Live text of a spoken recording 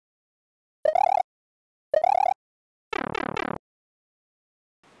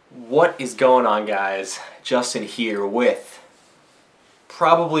What is going on, guys? Justin here with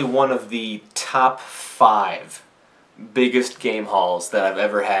probably one of the top 5 biggest game hauls that I've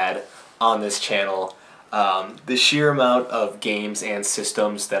ever had on this channel. The sheer amount of games and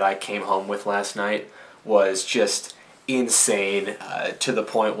systems that I came home with last night was just insane, to the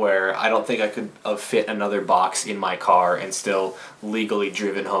point where I don't think I could have fit another box in my car and still legally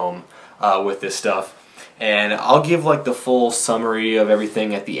driven home with this stuff. And I'll give like the full summary of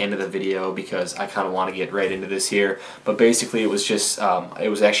everything at the end of the video because I kind of want to get right into this here. But basically it was just, it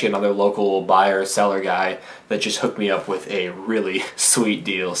was actually another local buyer, seller guy that just hooked me up with a really sweet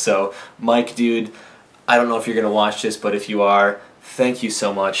deal. So Mike, dude, I don't know if you're going to watch this, but if you are, thank you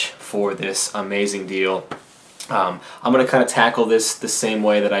so much for this amazing deal. I'm going to kind of tackle this the same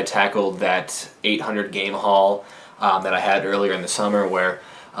way that I tackled that 800 game haul that I had earlier in the summer, where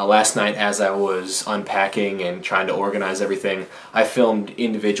last night, as I was unpacking and trying to organize everything, I filmed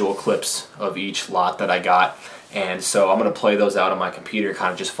individual clips of each lot that I got, and so I'm going to play those out on my computer,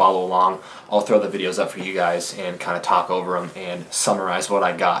 kind of just follow along. I'll throw the videos up for you guys and kind of talk over them and summarize what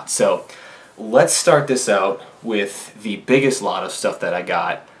I got. So let's start this out with the biggest lot of stuff that I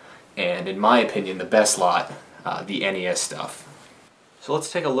got, and in my opinion the best lot, the NES stuff. So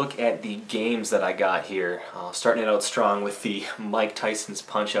let's take a look at the games that I got here. Starting it out strong with the Mike Tyson's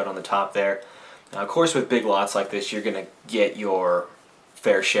Punch-Out on the top there. Now, of course, with big lots like this, you're going to get your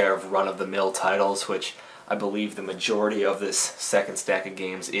fair share of run-of-the-mill titles, which I believe the majority of this second stack of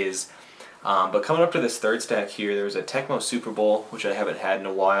games is. But coming up to this third stack here, there's a Tecmo Super Bowl, which I haven't had in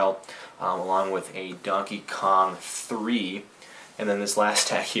a while, along with a Donkey Kong 3. And then this last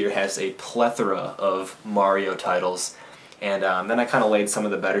stack here has a plethora of Mario titles. And then I kind of laid some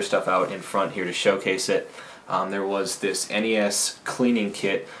of the better stuff out in front here to showcase it. There was this NES cleaning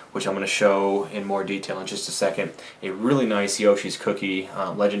kit, which I'm going to show in more detail in just a second. A really nice Yoshi's Cookie,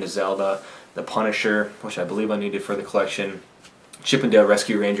 Legend of Zelda, The Punisher, which I believe I needed for the collection, Chip 'n Dale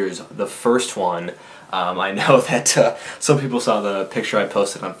Rescue Rangers, the first one. I know that some people saw the picture I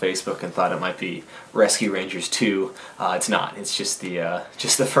posted on Facebook and thought it might be Rescue Rangers 2. It's not. It's just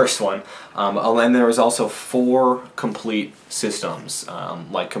the first one. And there was also 4 complete systems,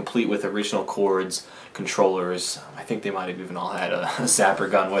 like complete with original cords, controllers. I think they might have even all had a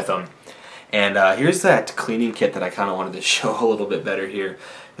zapper gun with them. And here's that cleaning kit that I kind of wanted to show a little bit better here,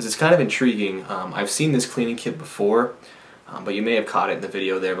 because it's kind of intriguing. I've seen this cleaning kit before, but you may have caught it in the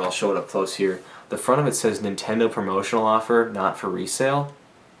video there, but I'll show it up close here. The front of it says Nintendo promotional offer, not for resale.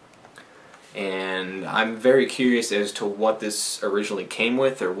 And I'm very curious as to what this originally came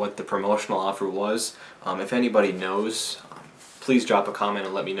with, or what the promotional offer was. If anybody knows, please drop a comment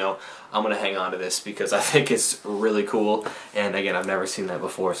and let me know. I'm going to hang on to this because I think it's really cool. And again, I've never seen that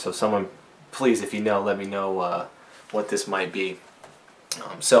before. So someone, please, if you know, let me know what this might be.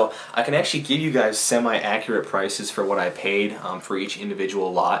 So I can actually give you guys semi-accurate prices for what I paid for each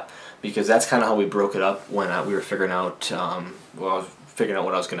individual lot, because that's kind of how we broke it up when we were figuring out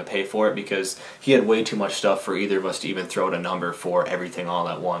what I was going to pay for it, because he had way too much stuff for either of us to even throw out a number for everything all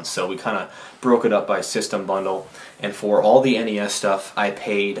at once. So we kind of broke it up by system bundle, and for all the NES stuff I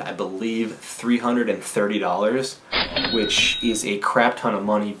paid, I believe, $330, which is a crap ton of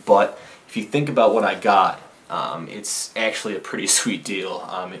money, but if you think about what I got, it's actually a pretty sweet deal.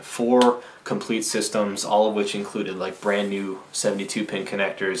 4 complete systems, all of which included like brand new 72-pin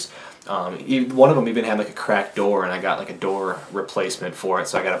connectors. One of them even had like a cracked door, and I got like a door replacement for it,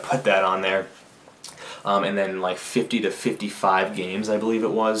 so I got to put that on there. And then like 50 to 55 games, I believe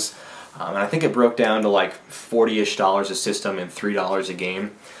it was. And I think it broke down to like $40-ish a system and $3 a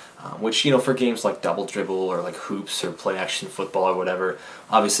game. Which, you know, for games like Double Dribble or like Hoops or Play Action Football or whatever,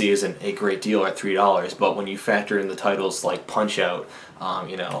 obviously isn't a great deal at $3, but when you factor in the titles like Punch-Out,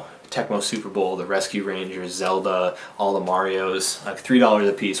 you know, Tecmo Super Bowl, the Rescue Rangers, Zelda, all the Marios, like $3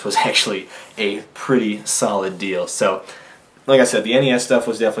 a piece was actually a pretty solid deal. So, like I said, the NES stuff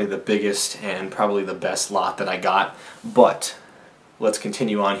was definitely the biggest and probably the best lot that I got, but let's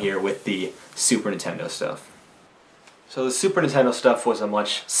continue on here with the Super Nintendo stuff. So the Super Nintendo stuff was a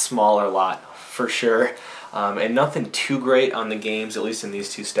much smaller lot, for sure, and nothing too great on the games, at least in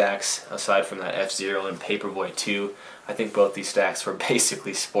these 2 stacks, aside from that F-Zero and Paperboy 2. I think both these stacks were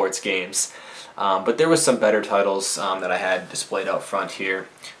basically sports games. But there was some better titles that I had displayed out front here.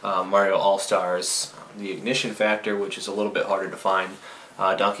 Mario All-Stars, the Ignition Factor, which is a little bit harder to find,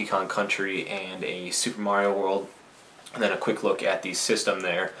 Donkey Kong Country, and a Super Mario World. And then a quick look at the system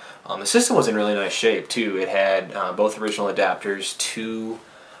there. The system was in really nice shape too. It had both original adapters, 2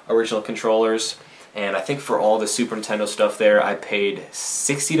 original controllers, and I think for all the Super Nintendo stuff there I paid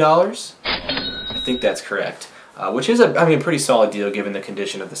 $60. I think that's correct. which is a pretty solid deal given the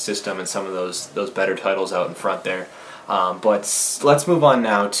condition of the system and some of those better titles out in front there. But let's move on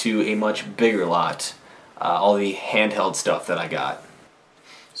now to a much bigger lot, all the handheld stuff that I got.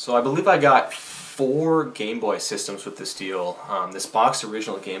 So I believe I got 4 Game Boy systems with this deal. This boxed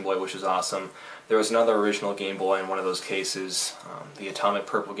original Game Boy, which is awesome. There was another original Game Boy in one of those cases, the Atomic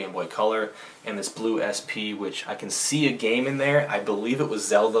Purple Game Boy Color, and this blue SP, which I can see a game in there. I believe it was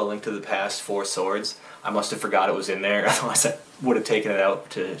Zelda: Link to the Past 4 Swords. I must have forgot it was in there, otherwise I would have taken it out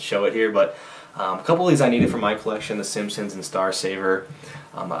to show it here. But a couple of these I needed for my collection, The Simpsons and Star Saver.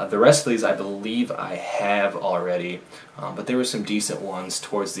 The rest of these I believe I have already, but there were some decent ones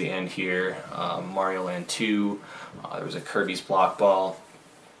towards the end here. Mario Land 2, there was a Kirby's Block Ball,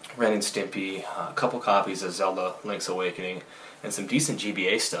 Ren and Stimpy, a couple copies of Zelda Link's Awakening, and some decent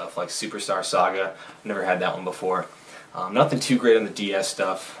GBA stuff like Superstar Saga. Never had that one before. Nothing too great on the DS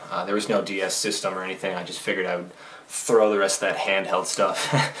stuff. There was no DS system or anything. I just figured I would throw the rest of that handheld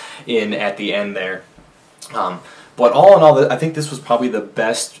stuff in at the end there. But all in all, I think this was probably the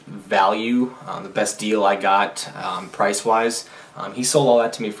best value, the best deal I got price-wise. He sold all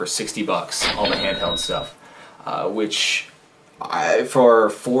that to me for 60 bucks, all the handheld stuff, which for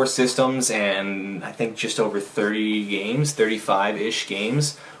 4 systems and I think just over 30 games, 35-ish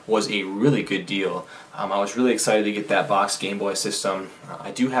games, was a really good deal. I was really excited to get that boxed Game Boy system.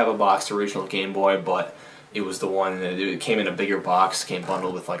 I do have a boxed original Game Boy, but it was the one that it came in a bigger box, came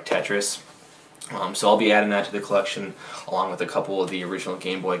bundled with like Tetris. So I'll be adding that to the collection along with a couple of the original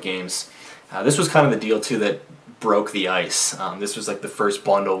Game Boy games. This was kind of the deal too that broke the ice. This was like the first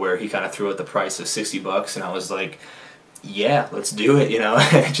bundle where he kind of threw out the price of 60 bucks and I was like, yeah, let's do it, you know.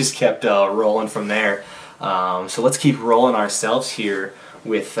 It just kept rolling from there. So let's keep rolling ourselves here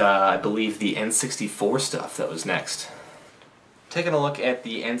with, I believe, the N64 stuff that was next. Taking a look at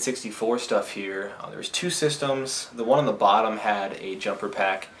the N64 stuff here, there's 2 systems. The one on the bottom had a jumper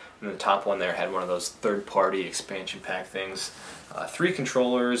pack, and the top one there had one of those third-party expansion pack things. 3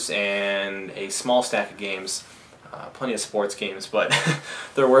 controllers and a small stack of games. Plenty of sports games, but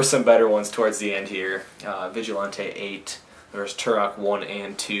there were some better ones towards the end here. Vigilante 8, there's Turok 1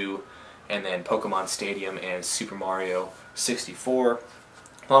 and 2, and then Pokemon Stadium and Super Mario 64,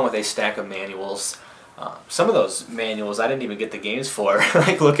 along with a stack of manuals. Some of those manuals I didn't even get the games for.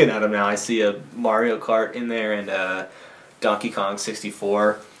 Like looking at them now, I see a Mario Kart in there and Donkey Kong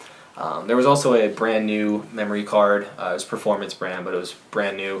 64. There was also a brand new memory card. It was Performance brand, but it was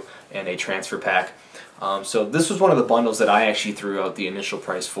brand new, and a transfer pack. So this was one of the bundles that I actually threw out the initial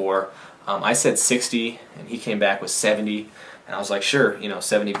price for. I said 60, and he came back with 70, and I was like, sure, you know,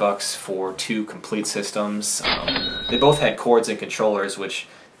 70 bucks for 2 complete systems. They both had cords and controllers, which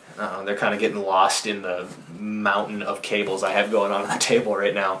they're kind of getting lost in the mountain of cables I have going on the table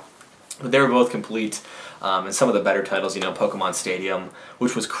right now. But they were both complete, and some of the better titles, you know, Pokemon Stadium,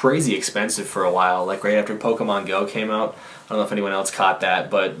 which was crazy expensive for a while, like right after Pokemon Go came out. I don't know if anyone else caught that,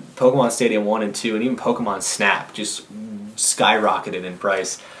 but Pokemon Stadium 1 and 2, and even Pokemon Snap just skyrocketed in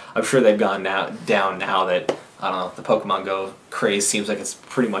price. I'm sure they've gone down now that, I don't know, the Pokemon Go craze seems like it's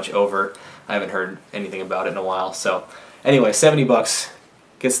pretty much over. I haven't heard anything about it in a while. So anyway, 70 bucks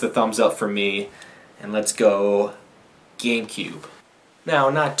gets the thumbs up for me, and let's go Gamecube.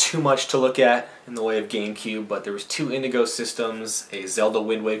 Now, not too much to look at in the way of Gamecube, but there was 2 Indigo systems, a Zelda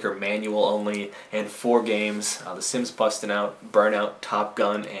Wind Waker manual only, and 4 games, The Sims Bustin' Out, Burnout, Top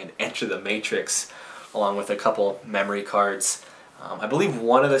Gun, and Enter the Matrix, along with a couple memory cards. I believe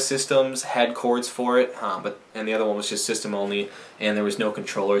one of the systems had cords for it, and the other one was just system only, and there was no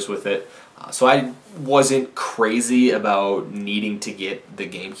controllers with it. So I wasn't crazy about needing to get the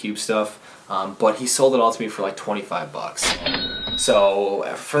Gamecube stuff, but he sold it all to me for like 25 bucks. So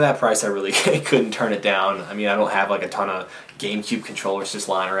for that price I really couldn't turn it down. I mean, I don't have like a ton of Gamecube controllers just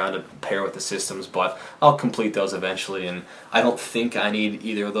lying around to pair with the systems, but I'll complete those eventually, and I don't think I need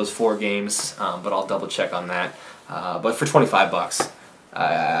either of those 4 games, but I'll double check on that. But for 25 bucks,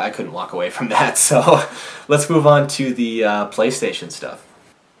 I couldn't walk away from that. So let's move on to the PlayStation stuff.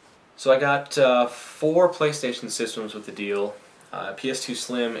 So I got 4 PlayStation systems with the deal. PS2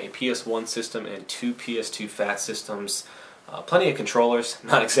 Slim, a PS1 system, and 2 PS2 Fat systems. Plenty of controllers,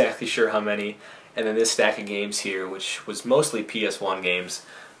 not exactly sure how many. And then this stack of games here, which was mostly PS1 games.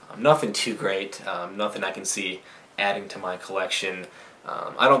 Nothing too great, nothing I can see adding to my collection.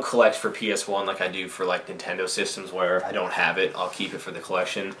 I don't collect for PS1 like I do for like Nintendo systems where I don't have it, I'll keep it for the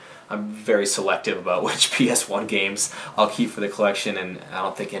collection. I'm very selective about which PS1 games I'll keep for the collection, and I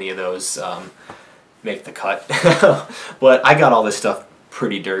don't think any of those make the cut. But I got all this stuff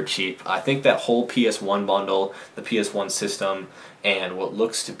pretty dirt cheap. I think that whole PS1 bundle, the PS1 system, and what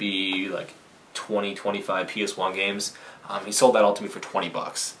looks to be like 20, 25 PS1 games. He sold that all to me for 20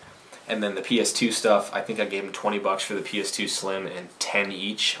 bucks. And then the PS2 stuff, I think I gave him 20 bucks for the PS2 Slim and 10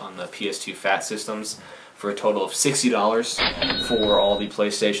 each on the PS2 Fat systems, for a total of $60 for all the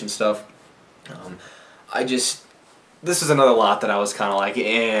PlayStation stuff. This is another lot that I was kind of like,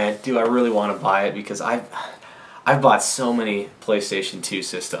 do I really want to buy it? Because I've bought so many PlayStation 2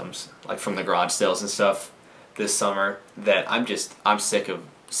 systems, like from the garage sales and stuff this summer, that I'm sick of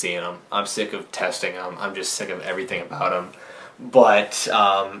seeing them. I'm sick of testing them. I'm just sick of everything about them. But,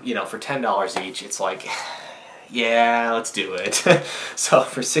 you know, for $10 each, it's like, yeah, let's do it. So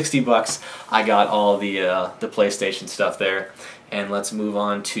for 60 bucks, I got all the PlayStation stuff there. And let's move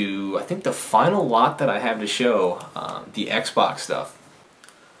on to, I think, the final lot that I have to show, the Xbox stuff.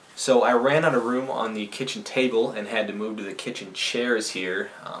 So I ran out of room on the kitchen table and had to move to the kitchen chairs here.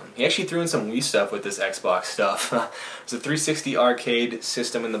 He actually threw in some Wii stuff with this Xbox stuff. It's a 360 arcade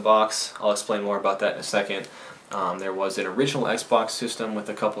system in the box. I'll explain more about that in a second. There was an original Xbox system with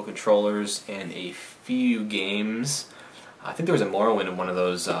a couple controllers and a few games. I think there was a Morrowind in one of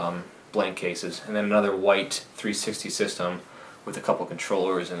those blank cases. And then another white 360 system with a couple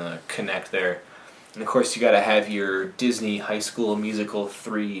controllers and a Kinect there. And of course you gotta have your Disney High School Musical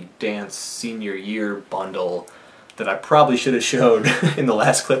 3 Dance Senior Year bundle that I probably should have showed in the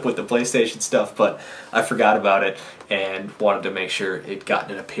last clip with the PlayStation stuff, but I forgot about it and wanted to make sure it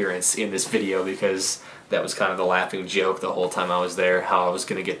got an appearance in this video, because that was kind of the laughing joke the whole time I was there, how I was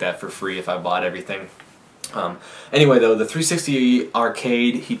gonna get that for free if I bought everything. Anyway though, the 360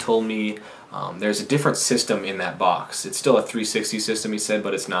 arcade, he told me there's a different system in that box. It's still a 360 system, he said,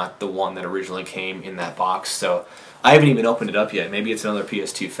 but it's not the one that originally came in that box. So I haven't even opened it up yet. Maybe it's another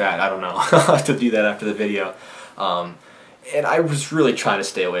PS2 Fat. I don't know. I'll have to do that after the video. And I was really trying to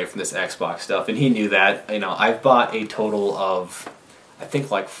stay away from this Xbox stuff, and he knew that. You know, I've bought a total of, I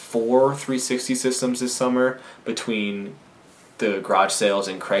think, like 4 360 systems this summer between the garage sales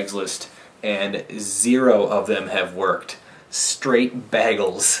and Craigslist, and 0 of them have worked. Straight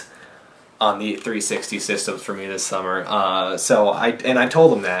bagels on the 360 systems for me this summer. So I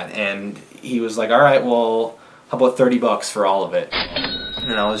told him that, and he was like, all right, well, how about 30 bucks for all of it?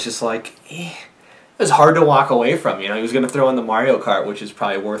 And I was just like, It was hard to walk away from. You know, he was going to throw in the Mario Kart, which is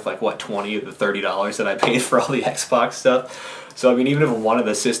probably worth like, what, 20 of the $30 that I paid for all the Xbox stuff. So I mean, even if one of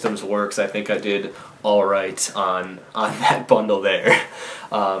the systems works, I think I did all right on that bundle there.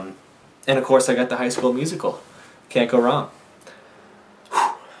 And of course I got the High School Musical. Can't go wrong.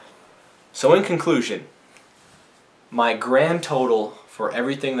 So in conclusion, my grand total for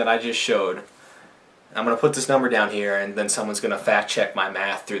everything that I just showed, I'm going to put this number down here, and then someone's going to fact check my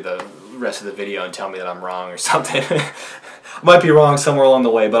math through the rest of the video and tell me that I'm wrong or something. I might be wrong somewhere along the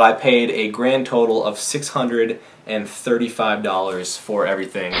way, but I paid a grand total of $635 for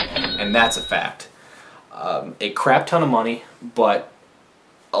everything, and that's a fact. A crap ton of money, but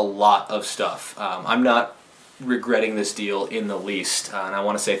a lot of stuff. I'm not regretting this deal in the least, and I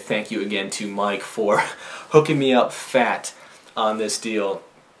want to say thank you again to Mike for hooking me up fat on this deal.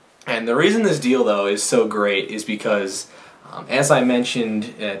 And the reason this deal though is so great is because, as I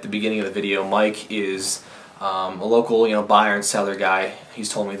mentioned at the beginning of the video, Mike is a local, you know, buyer and seller guy.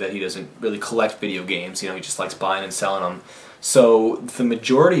 He's told me that he doesn't really collect video games, you know, he just likes buying and selling them. So the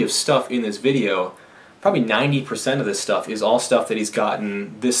majority of stuff in this video, probably 90% of this stuff, is all stuff that he's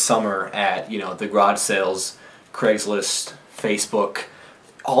gotten this summer at, you know, the garage sales, Craigslist, Facebook,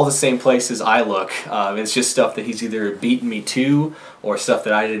 all the same places I look. It's just stuff that he's either beaten me to, or stuff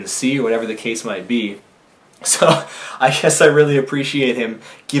that I didn't see, or whatever the case might be. So I guess I really appreciate him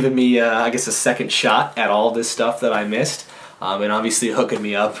giving me, I guess, a second shot at all this stuff that I missed, and obviously hooking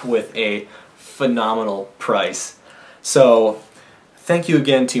me up with a phenomenal price. So thank you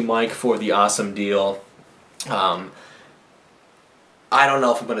again to Mike for the awesome deal. I don't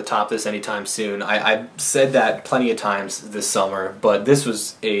know if I'm going to top this anytime soon. I've said that plenty of times this summer, but this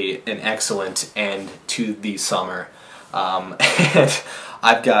was an excellent end to the summer. And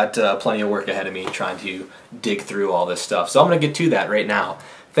I've got plenty of work ahead of me trying to dig through all this stuff. So I'm going to get to that right now.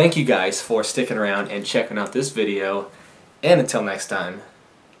 Thank you guys for sticking around and checking out this video. And until next time,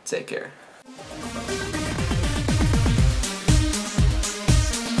 take care.